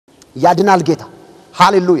ያድናል ጌታ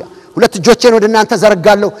ሃሌሉያ ሁለት እጆቼን ወደ እናንተ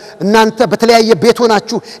ዘረጋለሁ እናንተ በተለያየ ቤት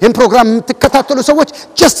ሆናችሁ ይህን ፕሮግራም የምትከታተሉ ሰዎች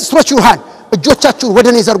just stretch your hand እጆቻችሁን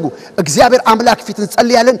ወደኔ ዘርጉ እግዚአብሔር አምላክ ፊት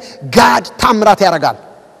እንጸልያለን ጋድ ታምራት ያረጋል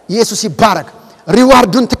ኢየሱስ ይባረክ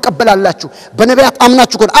ሪዋርዱን ተቀበላላችሁ በነቢያት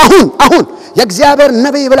አምናችሁ ኮን አሁን የእግዚአብሔር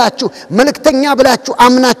ነብይ ብላችሁ መልእክተኛ ብላችሁ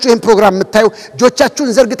አምናችሁ ይህን ፕሮግራም የምታዩ እጆቻችሁን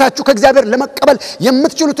ዘርግታችሁ ከእግዚአብሔር ለመቀበል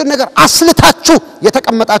የምትችሉትን ነገር አስልታችሁ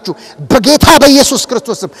የተቀመጣችሁ በጌታ በኢየሱስ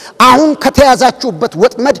ክርስቶስም አሁን ከተያዛችሁበት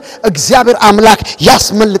ወጥመድ እግዚአብሔር አምላክ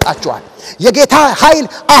ያስመልጣችኋል የጌታ ኃይል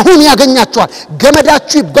አሁን ያገኛችኋል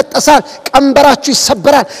ገመዳችሁ ይበጠሳል ቀንበራችሁ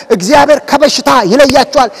ይሰበራል እግዚአብሔር ከበሽታ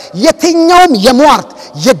ይለያችኋል የትኛውም የሟርት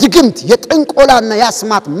የድግምት የጥንቆላና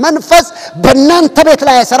ያስማት መንፈስ በእናንተ ቤት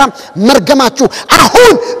ላይ አይሰራም መርገማችሁ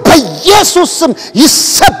አሁን በኢየሱስ ስም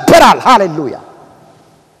ይሰበራል ሃሌሉያ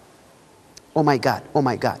ኦ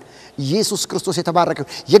ማይ ጋድ ኢየሱስ ክርስቶስ የተባረከው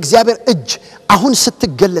የእግዚአብሔር እጅ አሁን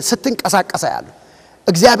ስትገለጽ ስትንቀሳቀስ ያያሉ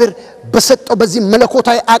እግዚአብሔር በሰጠው በዚህ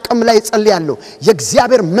መለኮታዊ አቅም ላይ ጸልያለሁ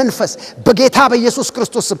የእግዚአብሔር መንፈስ በጌታ በኢየሱስ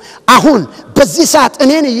ክርስቶስም አሁን በዚህ ሰዓት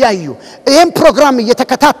እኔን ያዩ ይሄን ፕሮግራም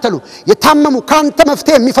እየተከታተሉ የታመሙ ካንተ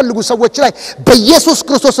መፍትሄ የሚፈልጉ ሰዎች ላይ በኢየሱስ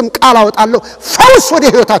ክርስቶስም ቃል አወጣለሁ ፈውስ ወደ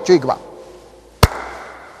ህይወታቸው ይግባ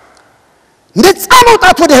ነፃ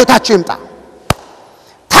መውጣት ወደ ህይወታቸው ይምጣ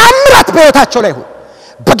ታምራት በህይወታቸው ላይ ይሁን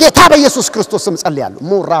በጌታ በኢየሱስ ክርስቶስም ጸልያለሁ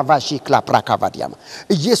ሞራቫሺ ክላፕራካቫዲያማ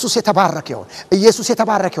ኢየሱስ የተባረከ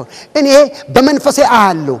ይሁን እኔ በመንፈሴ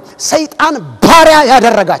አያለሁ ሰይጣን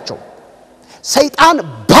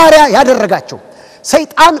ባሪያ ያደረጋቸው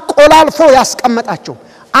ሰይጣን ቆላልፎ ያስቀመጣቸው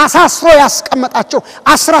አሳስሮ ያስቀመጣቸው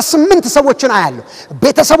 18 ሰዎችን አያለሁ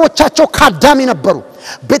ቤተሰቦቻቸው ካዳሚ ነበሩ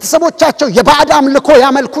ቤተሰቦቻቸው የባዕድ አምልኮ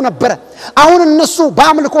ያመልኩ ነበር አሁን እነሱ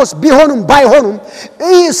በአምልኮስ ቢሆኑም ባይሆኑም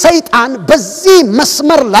ሰይጣን በዚህ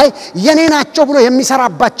መስመር ላይ የኔናቸው ብሎ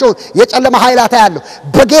የሚሰራባቸው የጨለማ ኃይላት ያያለሁ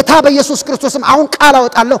በጌታ በኢየሱስ ክርስቶስም አሁን ቃል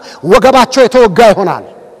አወጣለሁ ወገባቸው የተወጋ ይሆናል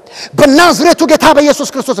በናዝሬቱ ጌታ በኢየሱስ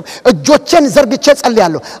ክርስቶስም እጆቼን ዘርግቼ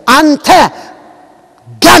ጸልያለሁ አንተ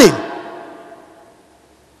ጋኔን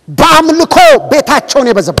በአምልኮ ቤታቸውን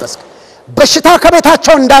የበዘበስክ በሽታ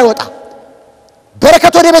ከቤታቸው እንዳይወጣ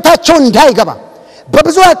በረከት ወደ ቤታቸው እንዳይገባ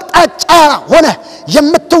በብዙ አቅጣጫ ሆነ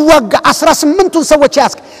የምትዋጋ 18ቱን ሰዎች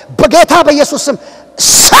ያስክ በጌታ በኢየሱስ ስም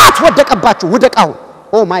ሳት ወደቀባችሁ ውደቃው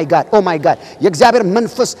ኦ ማይ ጋድ የእግዚአብሔር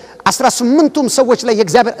መንፈስ 18ቱም ሰዎች ላይ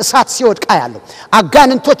የእግዚአብሔር እሳት ሲወድቃ ያለው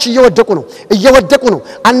አጋንንቶች እየወደቁ ነው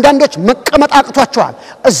አንዳንዶች መቀመጥ አቅቷቸዋል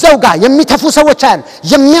እዛው ጋር የሚተፉ ሰዎች አሉ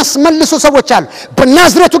የሚያስመልሱ ሰዎች አሉ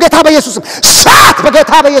በናዝሬቱ ጌታ በኢየሱስ ስም ሳት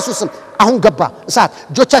በጌታ በኢየሱስ ስም አሁን ገባ እሳት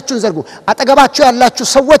እጆቻችሁን ዘርጉ አጠገባችሁ ያላችሁ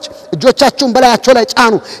ሰዎች እጆቻችሁን በላያቸው ላይ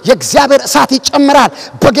ጫኑ የእግዚአብሔር እሳት ይጨምራል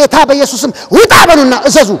በጌታ በኢየሱስ ስም ውጣ በሉና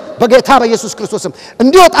እዘዙ በጌታ በኢየሱስ ክርስቶስ ስም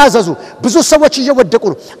እንዲወጣ እዘዙ ብዙ ሰዎች እየወደቁ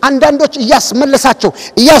ነው አንዳንዶች እያስመለሳቸው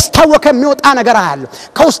እያስታወከ የሚወጣ ነገር አለ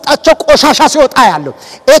ከውስጣቸው ቆሻሻ ሲወጣ ያለው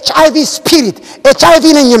ኤችአይቪ ስፒሪት ኤችአይቪ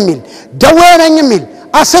ነኝ የሚል ደዌ ነኝ የሚል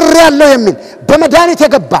አስር ያለው የሚል በመድኃኒት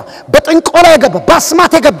የገባ በጥንቆላ የገባ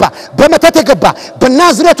በአስማት የገባ በመተት የገባ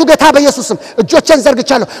በናዝሬቱ ጌታ በኢየሱስ ስም እጆቼን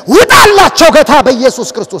ዘርግቻለሁ ውጣላቸው ጌታ በኢየሱስ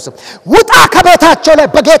ክርስቶስ ስም ውጣ ከቤታቸው ላይ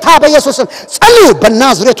በጌታ በኢየሱስ ስም ጸልዩ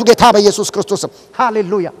በናዝሬቱ ጌታ በኢየሱስ ክርስቶስ ስም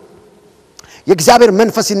ሃሌሉያ የእግዚአብሔር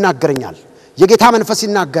መንፈስ ይናገረኛል የጌታ መንፈስ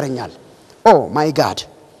ይናገረኛል ኦ ማይ ጋድ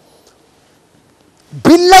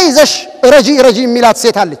ቢላይዘሽ ረጂ የሚላት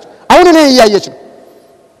ሴት አለች አሁን እኔ ያያየች ነው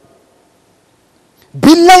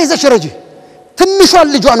ቢላይዘሽ ረጂ ትንሿን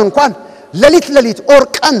ልጇን እንኳን ለሊት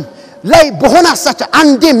ኦርቀን ላይ በሆነ አሳቻ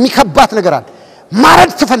አንዴ የሚከባት ነገር አለ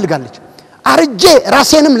ማረድ ትፈልጋለች አርጄ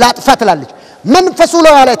ራሴንም ላጥፋ ትላለች መንፈሱ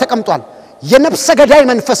ላይ ተቀምጧል የነፍሰ ገዳይ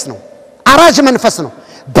መንፈስ ነው አራጅ መንፈስ ነው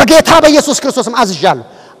በጌታ በኢየሱስ ክርስቶስም አዝዣለሁ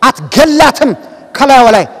አትገላትም ከላዩ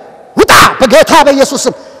ላይ ውጣ በጌታ በኢየሱስ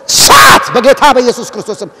ስም ሳት በጌታ በኢየሱስ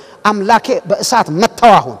ክርስቶስም አምላኬ በእሳት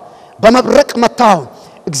መታዋሁን በመብረቅ መታዋሁን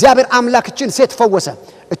እግዚአብሔር አምላክችን ሴት ፈወሰ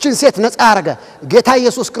እችን ሴት ነፃ ያረገ ጌታ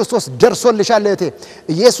ኢየሱስ ክርስቶስ ደርሶልሻል እቴ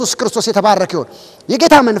ኢየሱስ ክርስቶስ የተባረከ ይሁን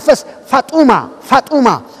የጌታ መንፈስ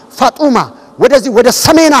ፋጡማ ወደዚህ ወደ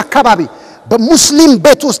ሰሜን አካባቢ በሙስሊም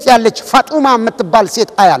ቤት ውስጥ ያለች ፋጡማ የምትባል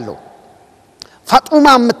ሴት አያለው ፋጡማ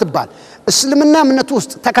የምትባል እስልምና እምነት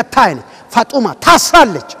ውስጥ ተከታይ ነች ፋጡማ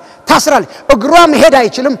ታስራለች እግሯም ሄድ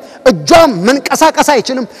አይችልም እጇም መንቀሳቀስ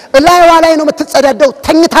አይችልም እላይዋ ላይ ነው የምትጸዳደው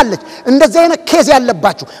ተኝታለች እንደዚህ አይነት ኬዝ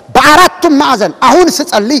ያለባችሁ በአራቱም ማዕዘን አሁን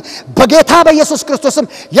ስጸልይ በጌታ በኢየሱስ ክርስቶስም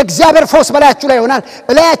የእግዚአብሔር ፈውስ በላያችሁ ላይ ይሆናል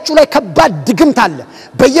እላያችሁ ላይ ከባድ ድግምት አለ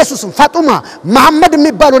በኢየሱስም ፋጡማ መሐመድ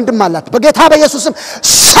የሚባል ወንድም አላት በጌታ በኢየሱስም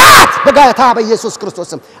ሳት በጌታ በኢየሱስ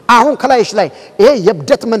ክርስቶስም አሁን ከላይሽ ላይ ይሄ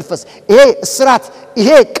የብደት መንፈስ ይሄ እስራት ይሄ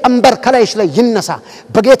ቀንበር ከላይሽ ላይ ይነሳ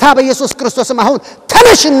በጌታ በኢየሱስ ክርስቶስም አሁን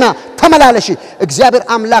ተነሽና ተመላለሺ እግዚአብሔር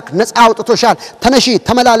አምላክ ነፃ አውጥቶሻል ተነሺ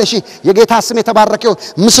ተመላለሺ የጌታ ስም የተባረከው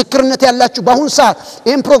ምስክርነት ያላችሁ በአሁን ሰዓት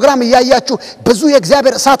ይሄን ፕሮግራም ያያያችሁ ብዙ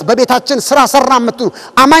የእግዚአብሔር እሳት በቤታችን ስራ ሰራ የምትሉ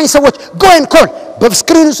አማኝ ሰዎች go and call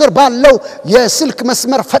በስክሪኑ ስር ባለው የስልክ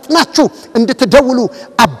መስመር ፈጥናችሁ እንድትደውሉ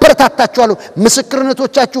አበረታታችኋለሁ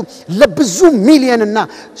ምስክርነቶቻችሁ ለብዙ ሚሊዮንና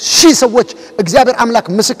ሺህ ሰዎች እግዚአብሔር አምላክ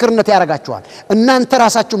ምስክርነት ያረጋችኋል እናንተ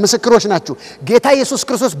ራሳችሁ ምስክሮች ናችሁ ጌታ ኢየሱስ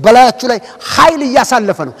ክርስቶስ በላያችሁ ላይ ኃይል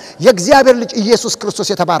ያሳለፈ ነው የእግዚአብሔር ልጅ ኢየሱስ ክርስቶስ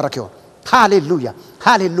የተባረከ ይሁን ሃሌሉያ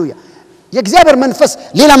ሃሌሉያ የእግዚአብሔር መንፈስ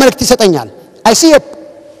ሌላ መልእክት ይሰጠኛል I see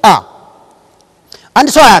አንድ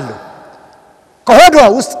ሰው ያለው ከሆዷ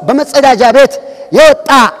ውስጥ በመጸዳጃ ቤት የወጣ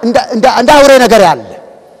እንደ አውሬ ነገር ያለ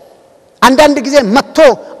አንዳንድ ጊዜ መጥቶ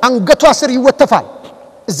አንገቷ ስር ይወተፋል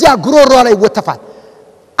እዚያ ጉሮሮዋ ላይ ይወተፋል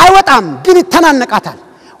አይወጣም ግን ይተናነቃታል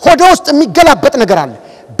ሆዷ ውስጥ የሚገላበጥ ነገር አለ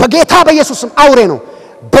በጌታ በኢየሱስም አውሬ ነው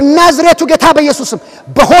በናዝሬቱ ጌታ በኢየሱስም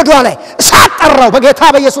በሆዷ ላይ እሳት ጠራው በጌታ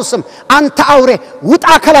በኢየሱስም አንተ አውሬ ውጣ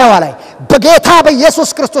ከላይዋ ላይ በጌታ በኢየሱስ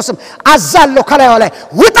ክርስቶስም አዛለው ከላይዋ ላይ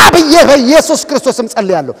ውጣ በኢየሱስ ክርስቶስም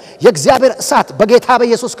ጸልያለሁ የእግዚአብሔር እሳት በጌታ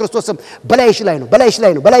በኢየሱስ ክርስቶስም በላይሽ ላይ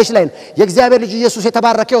ነው የእግዚአብሔር ልጅ ኢየሱስ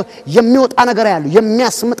የተባረከው የሚወጣ ነገር ያለው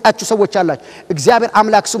የሚያስመጣችሁ ሰዎች አላችሁ እግዚአብሔር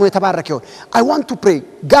አምላክ ስሙ የተባረከው I want to pray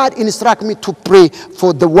God instruct me to pray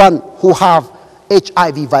for the one who have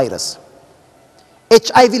HIV virus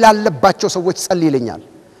HIV ላለባቸው ሰዎች ጸልይልኛል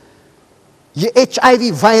የኤችአይቪ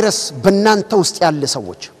ቫይረስ በእናንተ ውስጥ ያለ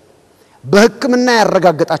ሰዎች በህክምና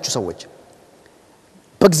ያረጋገጣችሁ ሰዎች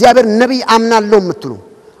በእግዚአብሔር ነብይ አምናለሁ የምትሉ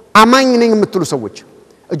አማኝ ነኝ የምትሉ ሰዎች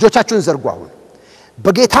እጆቻችሁን ዘርጉ አሁን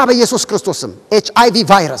በጌታ በኢየሱስ ክርስቶስም ኤችአይቪ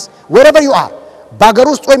ቫይረስ wherever you are ባገር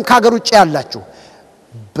ውስጥ ወይም ካገር ውጭ ያላችሁ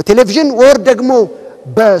በቴሌቪዥን ወር ደግሞ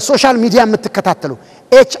በሶሻል ሚዲያ የምትከታተሉ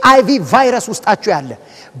ኤችአይቪ ቫይረስ ውስጣችሁ ያለ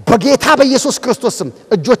በጌታ በኢየሱስ ክርስቶስም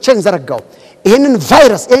እጆቼን ዘረጋው ይሄንን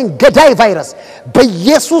ቫይረስ ይሄን ገዳይ ቫይረስ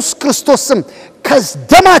በኢየሱስ ክርስቶስም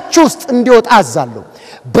ከደማችሁ ውስጥ እንዲወጣ አዛለሁ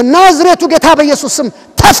በናዝሬቱ ጌታ በኢየሱስም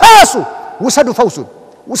ተፈሱ ውሰዱ ፈውሱን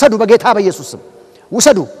ውሰዱ በጌታ በኢየሱስም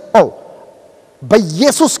ውሰዱ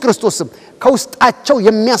በኢየሱስ ክርስቶስም ከውስጣቸው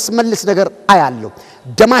የሚያስመልስ ነገር አያለሁ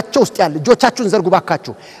ደማቸው ውስጥ ያለ እጆቻችሁን ዘርጉ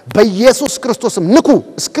ባካችሁ በኢየሱስ ክርስቶስም ንኩ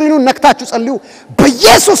ስክሪኑን ነክታችሁ ጸልዩ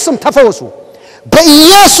በኢየሱስም ተፈወሱ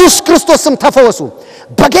በኢየሱስ ክርስቶስም ተፈወሱ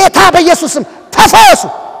በጌታ በኢየሱስም ተፈወሱ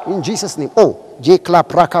in Jesus name ጄክላ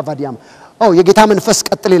ፕራካቫዲያም የጌታ መንፈስ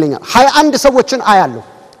ቀጥል ይለኛል 21 ሰዎችን አያለሁ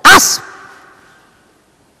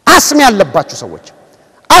አስም ያለባችሁ ሰዎች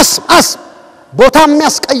አስም ቦታ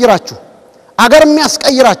የሚያስቀይራችሁ አገር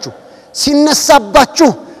የሚያስቀይራችሁ ሲነሳባችሁ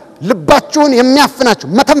ልባችሁን የሚያፍናችሁ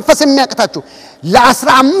መተንፈስ የሚያቅታችሁ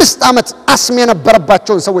ለ15 አመት አስም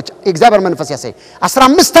የነበረባቸው ሰዎች እግዚአብሔር መንፈስ ያሳይ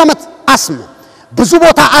 15 አመት አስም ብዙ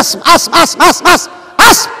ቦታ አስም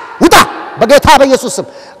ውጣ በጌታ በኢየሱስ ስም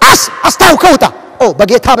አስታውከው ውጣ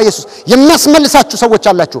በጌታ በኢየሱስ የሚያስመልሳችሁ ሰዎች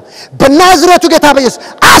አላችሁ በናዝሬቱ ጌታ በኢየሱስ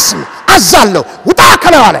አስም አዛለው ውጣ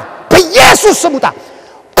ከላዋ ላይ በኢየሱስ ስም ውጣ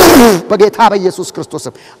በጌታ በኢየሱስ ክርስቶስ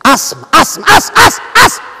ስም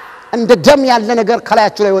አስም እንደ ደም ያለ ነገር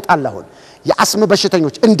ከላያችሁ ላይ ይወጣል አሁን የአስም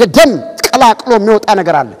በሽተኞች እንደ ደም ቀላቅሎ የሚወጣ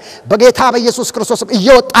ነገር አለ በጌታ በኢየሱስ ክርስቶስ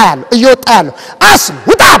እየወጣ ያለው አስም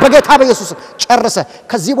ውጣ በጌታ በኢየሱስ ጨርሰ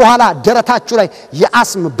ከዚህ በኋላ ደረታችሁ ላይ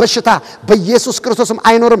የአስም በሽታ በኢየሱስ ክርስቶስም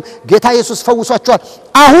አይኖርም ጌታ ኢየሱስ ፈውሷችኋል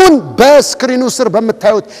አሁን በስክሪኑ ስር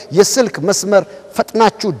በመታዩት የስልክ መስመር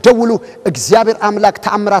ፈጥናችሁ ደውሉ እግዚአብሔር አምላክ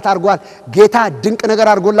ተአምራት አድርጓል ጌታ ድንቅ ነገር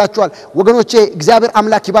አድርጎላችኋል ወገኖቼ እግዚአብሔር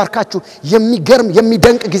አምላክ ይባርካችሁ የሚገርም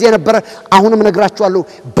የሚደንቅ ጊዜ ነበር አሁንም ነግራችኋለሁ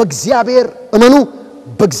በእግዚአብሔር እመኑ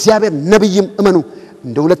በእግዚአብሔር ነብይም እመኑ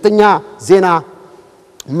እንደ ሁለተኛ ዜና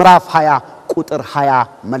ምዕራፍ 20 ቁጥር 20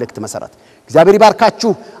 መልእክት መሰረት እግዚአብሔር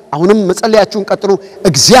ይባርካችሁ አሁንም መጸለያችሁን ቀጥሉ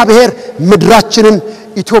እግዚአብሔር ምድራችንን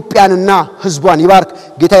ኢትዮጵያንና ህዝቧን ይባርክ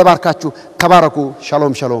ጌታ ይባርካችሁ ተባረኩ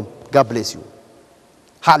ሻሎም God bless you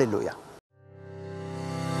hallelujah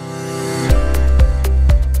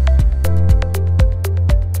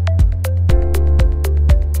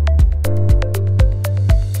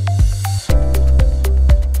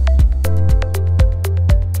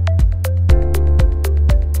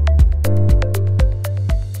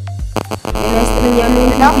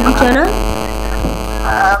ቻናል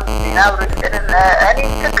እኔ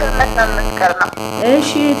ምስክርነት ነው እሺ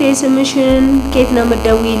ተስምሽን ከየት ነው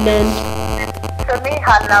መደውይልን ስሜ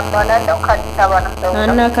ሀና ባላለው ከአዲስ አበባ ነው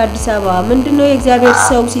ሀና ከአዲስ አበባ ምንድነው የእግዚአብሔር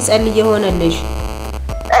ሰው ሲጸልይ የሆነልሽ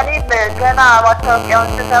እኔ ገና ማስታወቂያውን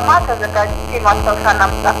ስሰማ ተዘጋጅቼ ማስታወሻና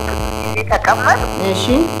መጽሐፍ ቅዱስ ተቀመጥ እሺ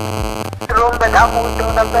ድሮም በጣም ወዶ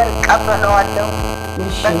ነበር ቀበለዋለሁ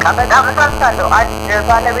በቃ በጣም ታንታለው አንድ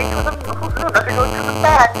ባለቤቱንም ሁሉ ልጆቹንም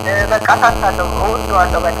በቃ ታታለው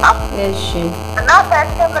ወጥቷል በጣም እሺ እና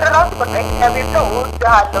ታስተምር ራሱ በቃ እግዚአብሔር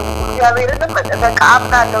ወጥቷል እግዚአብሔርን በቃ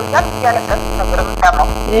አምናለሁ ያለቀስ ነበር ምታማው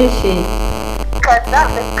እሺ ከዛ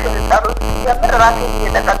ልክ ጸሎት ጀምር ራሴ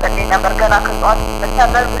እየተቀጠቀኝ ነበር ገና ከጧት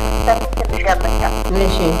መታመር ትንሽ ያመኛል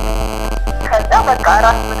እሺ ከዛ በቃ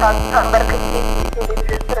ራስ ምታት ተንበርክኬ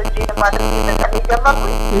ቴሌቪዥን ስርጭት ማድረግ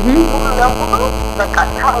ጀመርኩኝ ሙሉ ለሙሉ በቃ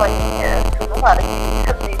ታወኝ እሱ ማለት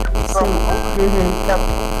ስሜቱ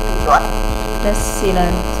ደስ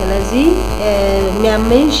ይላል ስለዚህ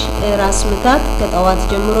የሚያምሽ ራስ ምታት ከጠዋት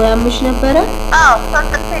ጀምሮ ያምሽ ነበር አዎ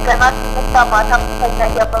ሰንጥቼ ገና ተማታ ተኛ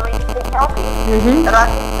ያበበኝ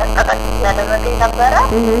ራስ ተቀጣጣ ያደረገኝ ነበር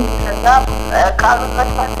ከዛ ቃሉን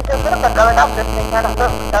መስማት ጀምር በቃ በጣም ደስተኛ ነበር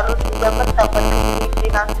ቃሉን ጀምር ተመልክቼ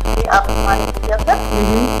ማለት ጀምር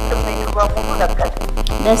ስሜቱ በሙሉ ለቀቀ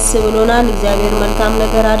ደስ ብሎናል እግዚአብሔር መልካም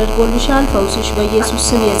ነገር አድርጎልሻል ፈውስሽ በኢየሱስ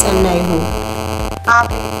ስም የጸና ይሁን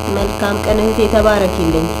አሜን መልካም ቀን እህቴ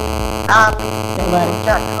ተባረክልኝ አሜን ተባረክ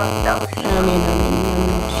አሜን አሜን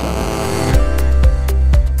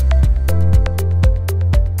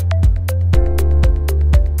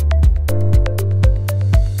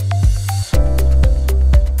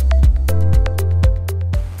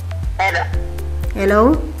ሄሎ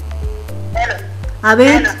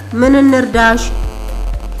አቤት ምን እንርዳሽ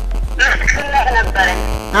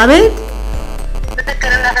አቤት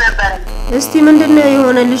ምስክርነት ነበር እስቲ ምንድነው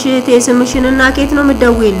የሆነልሽ እህቴ ስምሽንና ኬት ነው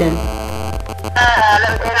የምትደውይልን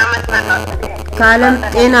ከዓለም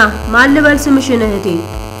ጤና ማን ልበል ስምሽን እህቴ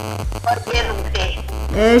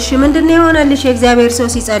እሺ ምንድነው የሆነልሽ የእግዚአብሔር ሰው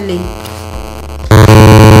ሲጸልይ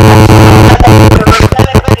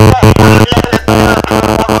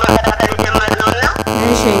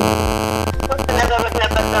እሺ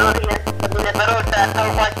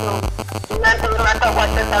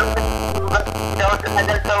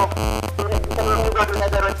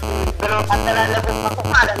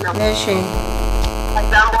እሺ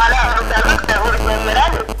ከዛም በኋላ ሮብለት ደውል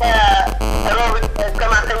ጀምራል ሮብ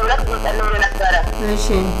ከማሰኝለት ይጠልም ነበር እሺ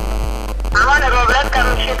አሁን ሮብለት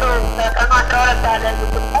ከምሽቱ ከቀኑ 12 ሰዓት ላይ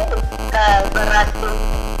ከበራችን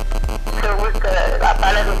ውስጥ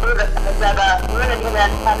አባላቶቹ በዛ ጋር ምን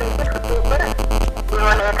ይላል ታለበት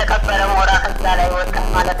የሆነ የተቀበረ ሞራ ከዛ ላይ ወጣ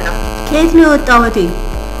ማለት ነው ከየት ነው የወጣው እህቴ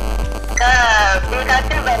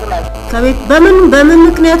ከቤታችን በር ላይ ከቤት በምን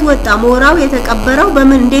ምክንያት ወጣ ሞራው የተቀበረው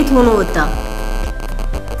በምን እንዴት ሆኖ ወጣ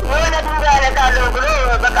ወደ ድንጋይ ያለቃለው ብሎ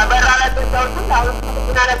በቃ በራ ላይ ተውጡ አሁን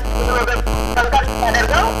ምናለ ወገን ተንቀር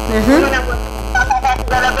ያደርገው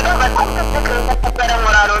ነው በጣም ትልቅ የተቀበረ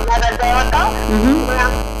ሞራ ነው እና ለዛ ይወጣው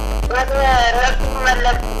ወደ ነፍሱ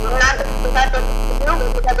መለስ እናንተ ተሳተፉ ነው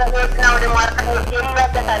ተተገኘው ነው ወደ ማርቀው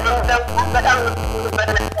የሚመጣው በጣም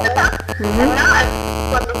እና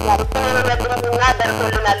ወጥቷልና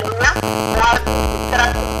ደርሶልናልና ማርክ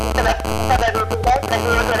ትራክ ተበደሉ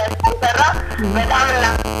ላይ ተሰራ በጣም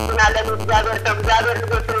እናለን እግዚአብሔር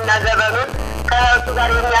ልጆችንና ዘበኑን ከእሱ ጋር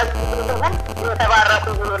የሚያስቡትን ተባረኩ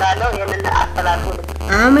ብሎናል ይሄንን አስተላልፉ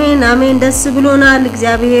አሜን አሜን ደስ ብሎናል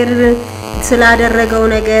እግዚአብሔር ስላደረገው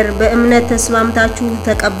ነገር በእምነት ተስማምታችሁ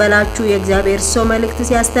ተቀበላችሁ የእግዚአብሔር ሰው መልእክት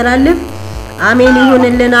ሲያስተላልፍ አሜን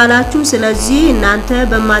ይሁንልን አላችሁ ስለዚህ እናንተ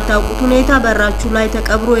በማታውቁት ሁኔታ በራችሁ ላይ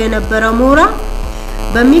ተቀብሮ የነበረ ሞራ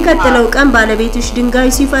በሚከተለው ቀን ባለቤትሽ ድንጋይ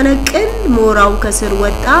ሲፈነቅል ሞራው ከስር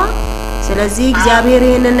ወጣ ስለዚህ እግዚአብሔር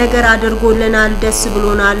ይሄንን ነገር አድርጎልናል ደስ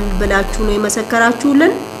ብሎናል ብላችሁ ነው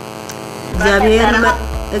የመሰከራችሁልን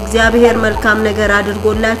እግዚአብሔር መልካም ነገር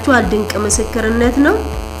አድርጎላችኋል ድንቅ ምስክርነት ነው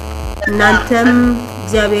እናንተም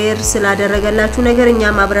እግዚአብሔር ስላደረገላችሁ ነገር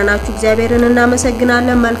እኛም አብረናችሁ እግዚአብሔርን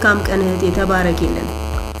እናመሰግናለን መልካም ቀን እህቴ ተባረክልን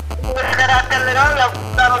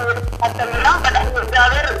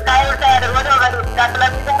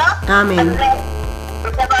አሜን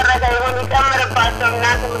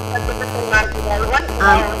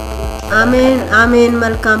አሜን አሜን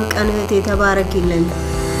መልካም ቀን እህቴ ተባረክልን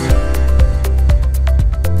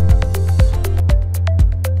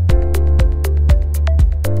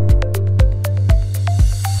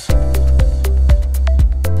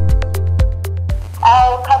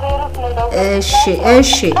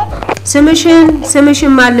እሺ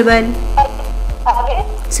ስምሽን ማልበል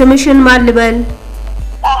ስምሽን ማልበል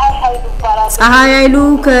ፀሐይ ኃይሉ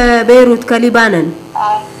ከቤይሩት ከሊባኖን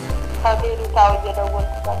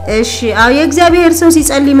እሺ አው የእግዚአብሔር ሰው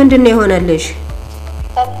ሲጸልይ ምንድነው የሆነልሽ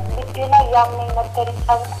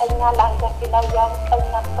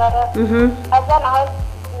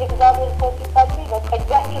እግዚአብሔር ሰው ሲጸልይ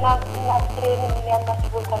በቀጃችን አስክሬን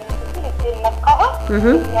የሚያናስበው ተንስቶ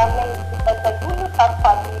ያንን ሲጠጣ ሁሉ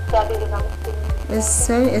ታፋል እግዚአብሔር ነው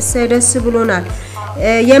እሰይ ደስ ብሎናል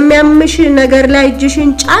የሚያምሽ ነገር ላይ እጅሽን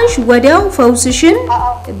ጫንሽ ወዲያው ፈውስሽን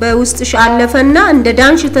በውስጥሽ አለፈና እንደ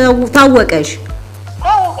ዳንሽ ታወቀሽ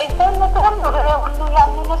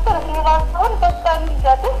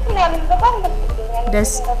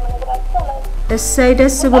እሰይ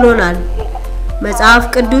ደስ ብሎናል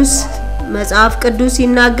መጽሐፍ ቅዱስ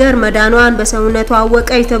ይናገር መዳኗን በሰውነቷ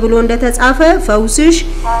አወቀች ተብሎ እንደተጻፈ ፈውስሽ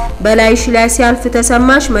በላይሽ ላይ ሲያልፍ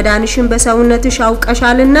ተሰማሽ መዳንሽን በሰውነትሽ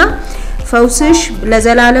አውቀሻልና ፈውስሽ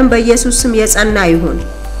ለዘላለም በኢየሱስ ስም የጸና ይሁን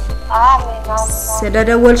አሜን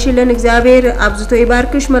ስለደወልሽልን እግዚአብሔር አብዝቶ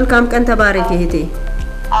ይባርክሽ መልካም ቀን ተባረክ እህቴ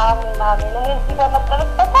አሜን አሜን እዚህ በመጠለቅ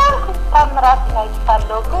በጣም ታምራት ላይ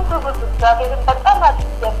ታለው ብዙ እግዚአብሔር በጣም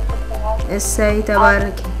አጥያለሁ እሰይ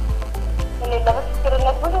ተባረክ እኔ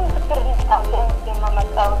ለምስክርነት ብዙ ምስክርነት አለኝ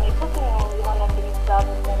የማመጣው ብዙ የሆነ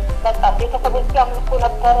እግዚአብሔር በጣም ቤተሰቦች ያምልኩ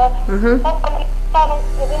ነበረ ታለው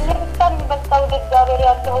ስለዚህ በጣም እግዚአብሔር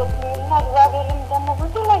ያለውና እግዚአብሔርም ደግሞ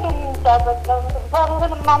ብዙ ነገር ይዛበለው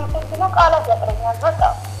እግዚአብሔርን ማምሰግነው ቃላት ያጥረኛል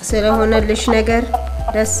በጣም ስለሆነልሽ ነገር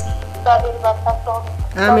ደስ እግዚአብሔር ባታስተው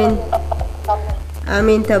አሜን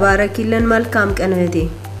አሜን ተባረኪልን መልካም ቀን እህቴ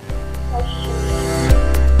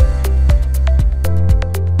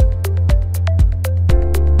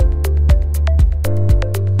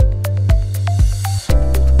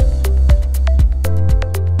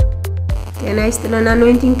ጤናይስጥልና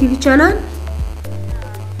anointing TV ቻናል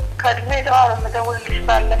ከድሜ ዳር መደወልሽ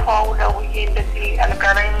ባለፈው ደውዬ እንደዚህ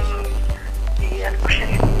አልጋራይ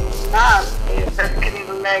ያልኩሽና በስክሪኑ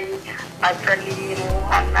ላይ አጸልይ ነው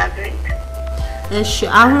አናገኝ እሺ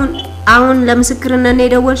አሁን ለምስክርነት ነው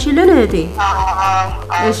የደወልሽልን እህቴ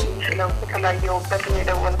እሺ ስለተላየውበት ነው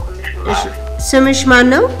የደወልኩልሽ እሺ ስምሽ ማን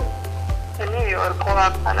ነው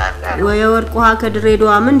ወይ ወርቁሃ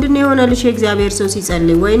ከድሬዳዋ ምንድነው የሆነልሽ እግዚአብሔር ሰው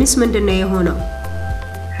ሲጸልይ ወይንስ ምንድነው የሆነው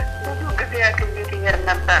ብዙ ጊዜ ያከብየር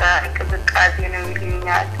ነበር ከብቃት ነው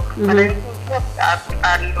ይልኛል ማለት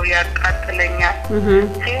አጣሉ ያቃጥለኛል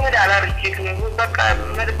ሲሄድ አላርጂክ ነው በቃ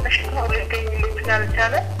መርጠሽ ነው ለገኝልኝ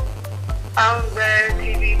ስላልቻለ አሁን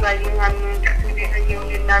በቲቪ ባይኛን ቲቪ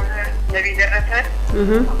ያየውና ነብይ ደረሰ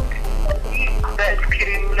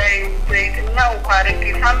በስክሪኑ ላይ ዘይትና ኡካረክ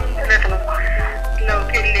ሳምንት ነው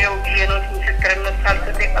ለውቴሌው የኖት ምስክርነት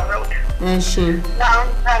ሳልሰጥ የቀረውት እሺ አሁን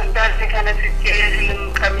ታንዳል ከነፍቼ ልም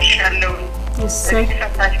ቀምሻለሁ እሰይ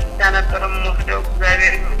ፈታሽ ነበር ሞክደው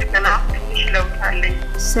እግዚአብሔር ይመስገን ትንሽ ለውጣለኝ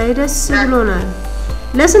ሳይደስ ብሎናል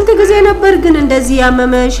ለስንት ጊዜ ነበር ግን እንደዚህ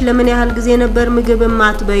ያመመሽ ለምን ያህል ጊዜ ነበር ምግብ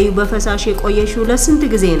ማትበዩ በፈሳሽ የቆየሽው ለስንት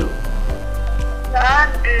ጊዜ ነው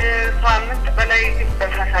አንድ ሳምንት በላይ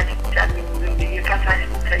በፈሳሽ ጫልኝ ፈሳሽ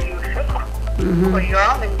ተይውሰው ቆየው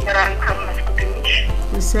እንጀራን ከመስኩትሽ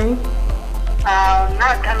እሰይ እና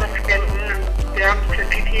ተመስገን ያም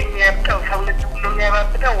ስቲቲ የሚያብጠው ሰውነት ሁሉ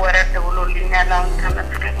የሚያባብጠው ወረደ ብሎልኛል አሁን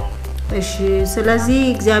ተመስገን እሺ ስለዚህ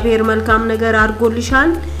እግዚአብሔር መልካም ነገር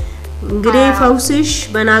አድርጎልሻል እንግዲህ ፈውስሽ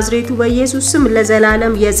በናዝሬቱ በኢየሱስ ስም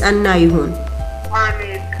ለዘላለም የጸና ይሁን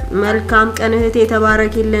አሜን መልካም ቀን እህቴ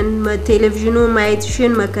ተባረኪልን ቴሌቪዥኑ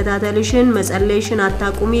ማየትሽን መከታተልሽን መጸለይሽን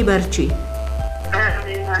አታቁሚ በርቺ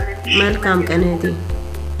አሜን መልካም ቀን እህቴ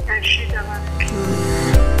እሺ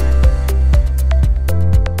ተባረክ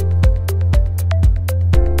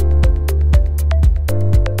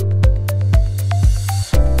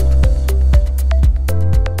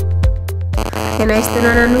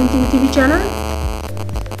ጤናይስጥልና anointing TV ቻናል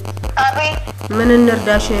አቤት ምን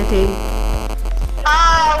እንርዳሽ እህቴ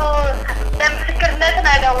ለምስክርነት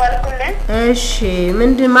ነው ያደወልኩልኝ እሺ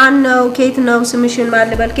ማን ነው ከየት ነው ስምሽን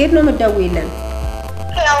ማልበል ከየት ነው የምትደውይልን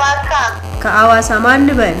ከአዋሳ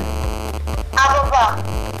ማልበል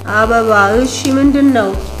አበባ እሺ ምንድነው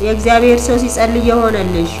የእግዚአብሔር ሰው ሲጸልይ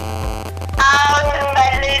የሆነልሽ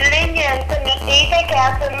ለልኝ እንትን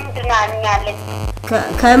ከያሰም ድናኛለች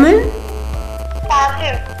ከምን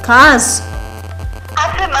ካስ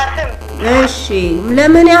አስም እሺ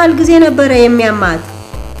ለምን ያህል ጊዜ ነበር የሚያማት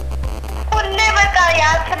ሁሌ በቃ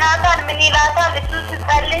ያስናታል ምን ይላታል እሱ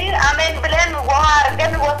ሲጸልይ አሜን ብለን ውሃ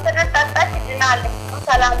አርገን ወሰደን ጠጣች ድናለች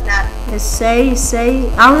ሰላም ናት እሰይ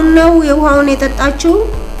አሁን ነው የውሃውን የጠጣችው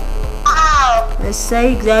አዎ እሰይ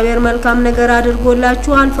እግዚአብሔር መልካም ነገር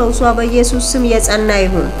አድርጎላችኋል ፈውሷ በኢየሱስ ስም የጸና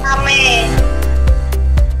ይሁን አሜን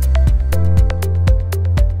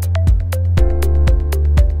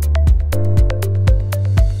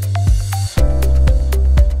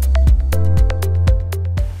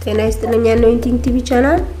ጤናይስጥልና anointing TV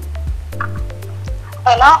ቻናል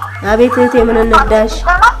ሄሎ አቤት እህቴ ምን እንርዳሽ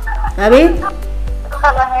አቤት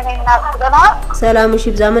ሰላም እሺ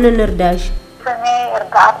ብዛ ምን እንርዳሽ ስሜ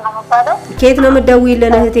እርጋት ነው ማለት ከየት ነው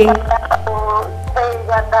የምትደውይልን እህቴ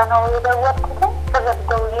በዛንዳ ነው የደወልኩት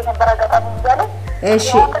ተዘግተው የነበረ ገጣሚ ይያለ እሺ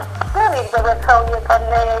በበታው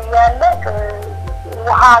የጠለ ያለ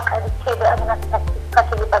ውሃ ቀድቼ በእምነት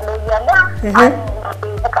ከተጠለ ያለ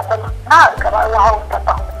ተቀበልና ውሃው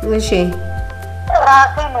ተጣጣ እሺ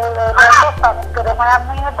ራሴን ለሶስት አመት ገደማ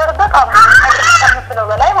ያመኝ ነበር በጣም ነው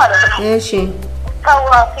በላይ ማለት ነው እሺ ታው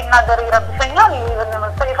ሲናገር ይረብሸኛል ይሄንን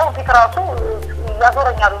ሰይፈው ፊትራሱ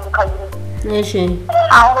ያዞረኛል ካዩ እሺ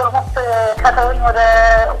አሁን ወጥቶ ከተወኝ ወደ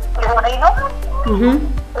ሆነኝ ነው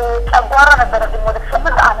ጨጓራ ነበር ወደ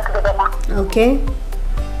 8 አመት ገደማ ኦኬ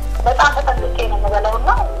በጣም ተጠንቅቄ ነው የምበላውና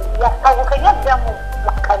ያስታውቀኛል ደሙ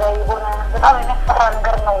ማከላይ ሆነ በጣም የሚያስፈራ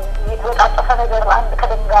ነገር ነው የተወጣጠፈ ነገር አንድ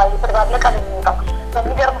ከድንጋይ የተባለቀ ነው የሚወጣው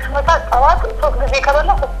በሚገርምሽ ሁኔታ ጠዋት 3 ጊዜ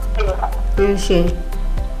ከበላው ይወጣል እሺ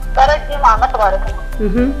በረጅም አመት ማለት ነው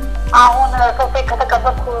አሁን ሶፌ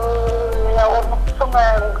ከተቀበልኩ ያወርሙስም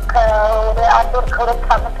ከወደ አንድ ወር ከሁለት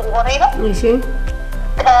ሳምንት ሊሆነኝ ነው እሺ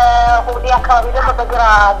ከሆዲ አካባቢ ደግሞ በግራ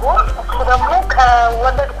ጎን እሱ ደግሞ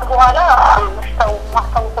ከወለድኩ በኋላ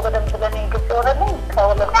ማስታወቁ በደንብ ለኔ ግልጽ ሆነልኝ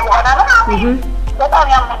ከወለድኩ በኋላ ነው በጣም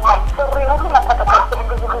ያመኛል ስሪ ሁሉ መተጠቀም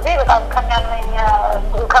ብዙ ጊዜ በጣም ከሚያመኝ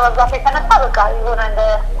ከበዛት የተነሳ በቃ የሆነ እንደ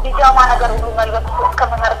ፒጃማ ነገር ሁሉ መልበስ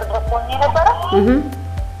እስከመመረጥ ድረስ ሆኜ ነበረ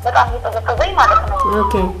በጣም እየተዘከዘኝ ማለት ነው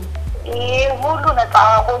ኦኬ ሁሉ ነፃ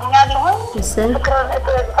ሆኛለሁ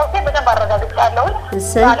ሰውቴ በደንብ አረጋግጫለሁ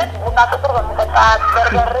ማለት ቡና ጥቁር በመጠጣት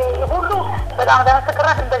በርበሬ ሁሉ በጣም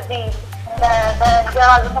ለምስክርነት እንደዚህ በእንጀራ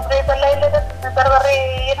ዝምብሬ በላ የለበት በርበሬ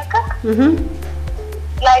የነካክ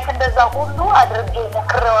ላይክ እንደዛ ሁሉ አድርጌ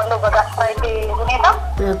ሞክሬዋለሁ በጋስትራይቴ ሁኔታ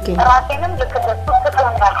ራሴንም ልክ እንደሱ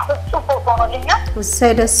ተጠቅመናል እሱ ሆኖልኛል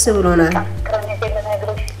እሰይ ደስ ብሎናል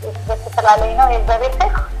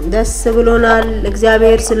ደስ ብሎናል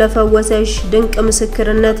እግዚአብሔር ስለፈወሰሽ ድንቅ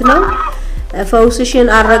ምስክርነት ነው ፈውስሽን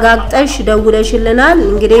አረጋግጠሽ ደውለሽልናል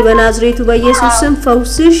እንግዲህ በናዝሬቱ በኢየሱስ ስም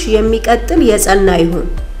ፈውስሽ የሚቀጥል የጸና ይሁን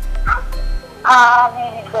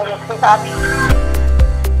አሜን እግዚአብሔር አሜን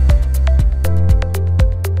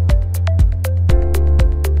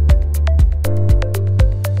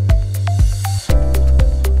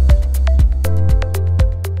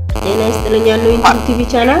ጤና ይስጥልኝ ያለው ቲቪ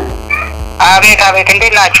ቻናል አቤት አቤት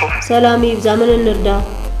እንዴት ናችሁ ሰላም ይብዛ ምን እንርዳ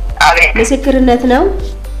አቤት ምስክርነት ነው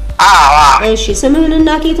አዎ እሺ ስምህንና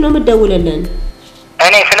ከየት ነው የምትደውልልን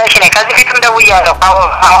እኔ ስለሺ ነኝ ከዚህ ፊትም ደውያለሁ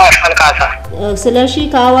አዋሽ መልካሳ ስለሺ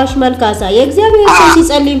ከአዋሽ መልካሳ የእግዚአብሔር ሰው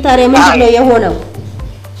ሲጸልይ ታዲያ ምንድነው የሆነው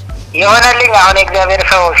የሆነልኝ አሁን የእግዚአብሔር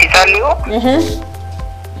ሰው ሲጸልዩ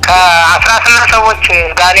ከ18 ሰዎች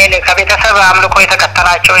ጋር ከቤተሰብ አምልኮ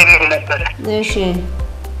የተከተላቸው የሚል ነበር እሺ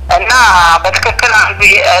እና በትክክል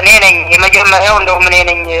እኔ ነኝ የመጀመሪያው እንደውም እኔ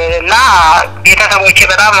ነኝ እና ቤተሰቦቼ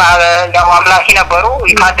በጣም ያው አምላኪ ነበሩ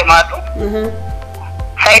ይካድማሉ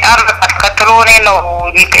ሰይጣን ተከትሎ እኔ ነው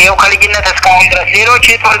ይው ከልጅነት እስካሁን ድረስ ሌሎች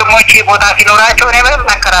ወንድሞቼ ቦታ ሲኖራቸው እኔ ምንም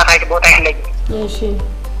መከራታች ቦታ የለኝም እሺ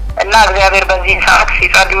እና እግዚአብሔር በዚህ ሰዓት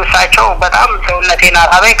ሲጸልዩሳቸው በጣም ሰውነቴን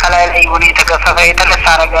አራበይ ከላይ ላይ ሆነ የተገፈፈ የተነሳ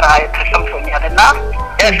ነገር ተሰምቶኛልና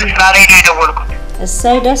ደስ ስላለኝ ነው የደወልኩት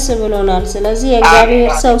እሰይ ደስ ብሎናል ስለዚህ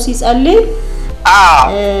የእግዚአብሔር ሰው ሲጸልይ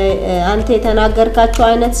አንተ የተናገርካቸው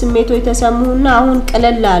አይነት ስሜቶች ተሰሙና አሁን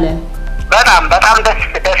ቀለል አለ በጣም በጣም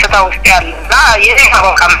ደስታ ውስጥ ያለና ይሄ ነው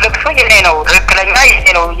ከምልክቱ ይሄ ነው ትክክለኛ ይሄ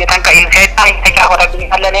ነው እየተንቀየ ሰይጣን ተጫወተብኝ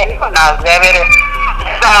ያለኔ እና እግዚአብሔር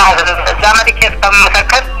ዛመድከ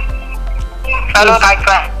ተመሰከረ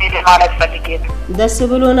ጸሎታችሁ ማለት ፈልጌ ደስ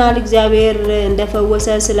ብሎናል እግዚአብሔር እንደፈወሰ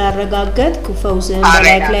ስላረጋገጥክ ፈውስን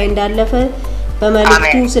በላይክ ላይ እንዳለፈ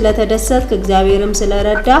በመልእክቱ ስለተደሰትክ እግዚአብሔርም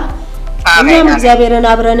ስለረዳ እኛም እግዚአብሔርን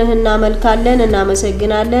አብረንህና መልካለን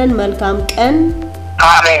እናመሰግናለን መልካም ቀን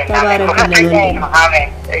አሜን ተባረክልን አሜን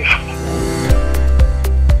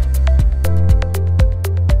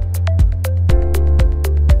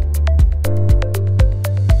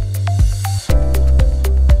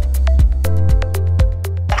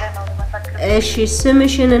እሺ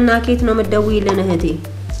ስምሽን እና ከየት ነው የምትደውይልን እህቴ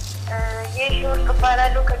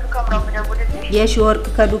የሽወርቅ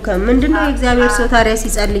ከዱከም ምንድነው የእግዚአብሔር ሰው ታዲያ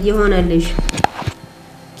ሲጸልይ ይሆነልሽ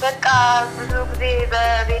በቃ ብዙ ጊዜ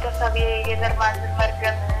በቤተሰብ የዘር ማንዘር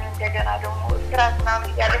መርገም እንደገና ደግሞ ስራት ምናምን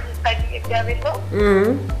ያለ ሲታቂ እግዚአብሔር ነው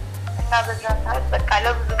እና በዛ ሰዓት በቃ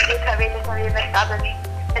ለብዙ ጊዜ ከቤተሰብ የመጣ በዚህ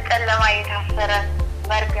በጨለማ የታሰረ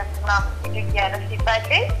መርገም ምናምን ያለ ሲታቂ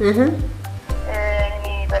እኔ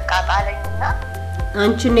በቃ ጣለኝና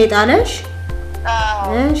አንቺን ነው ጣለሽ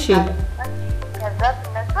እሺ ከዛ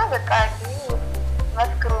ተነሳ በቃ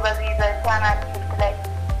መስክሩ በዚህ በቻናል ላይ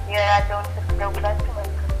ያለውን ተደውላችሁ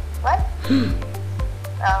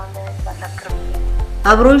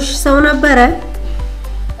አብሮሽ ሰው ነበረ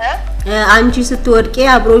አንቺ ስትወድቂ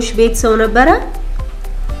አብሮሽ ቤት ሰው ነበረ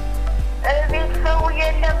ቤት ሰው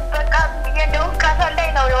የለም በቃ የለው ካሳላይ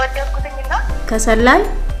ነው የወደኩትኝና ከሰላይ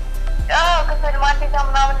ከሰል ማንቴታ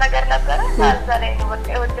ምናምን ነገር ነበር ታዛለኝ ነው በቃ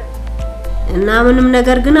ወደ እና ምንም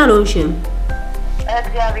ነገር ግን አልሆንሽም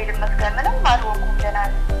እግዚአብሔር ይመስገን ምንም አልሆንኩም ገና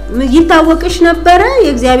ይታወቅሽ ነበር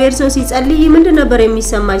የእግዚአብሔር ሰው ሲጸልይ ምንድን ነበር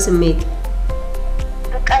የሚሰማኝ ስሜት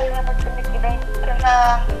በቃ የሆነ ትልቅ ላይ እና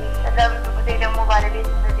ለብዙ ጊዜ ደግሞ ባለቤት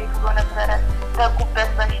እንደዚህ ብሎ ነበር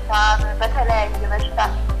ተቁበት በሽታ በተለያየ በሽታ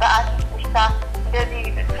በአዲስ በሽታ እንደዚህ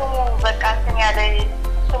ስሙ በቃ እንትን ያለ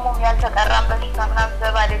ስሙም ያልተጠራም በሽታ ምናምን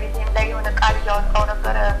በባለቤቴም ላይ የሆነ ቃል ያወጣው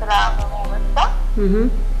ነበር ስላመሙ በሽታ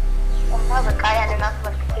እና በቃ ያንን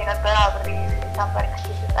አስመልክቼ ነበር አብሬ ታምበርክቼ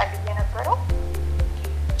ተጻልዬ ነበረው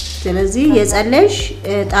ስለዚህ የጸለሽ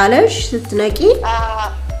ጣለሽ ስትነቂ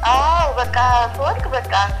አዎ በቃ ወርቅ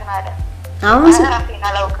በቃ እንትን አለ አሁን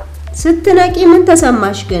ስትነቂ ምን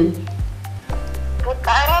ተሰማሽ ግን በቃ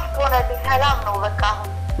አረፍ ሆነ ሰላም ነው በቃ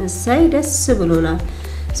እሰይ ደስ ብሎናል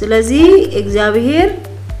ስለዚህ እግዚአብሔር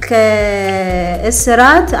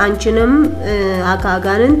ከእስራት አንቺንም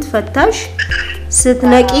አጋጋንንት ፈታሽ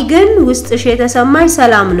ስትነቂ ግን ውስጥሽ የተሰማሽ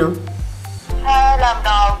ሰላም ነው ሰላም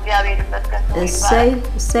ነው እግዚአብሔር ይመስገን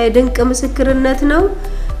እሰይ ድንቅ ምስክርነት ነው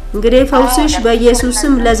እንግዲህ ፈውስሽ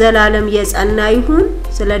በኢየሱስም ለዘላለም የጸና ይሁን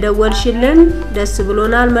ስለደወልሽልን ደስ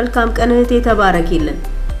ብሎናል መልካም ቀን እህቴ ተባረኪልን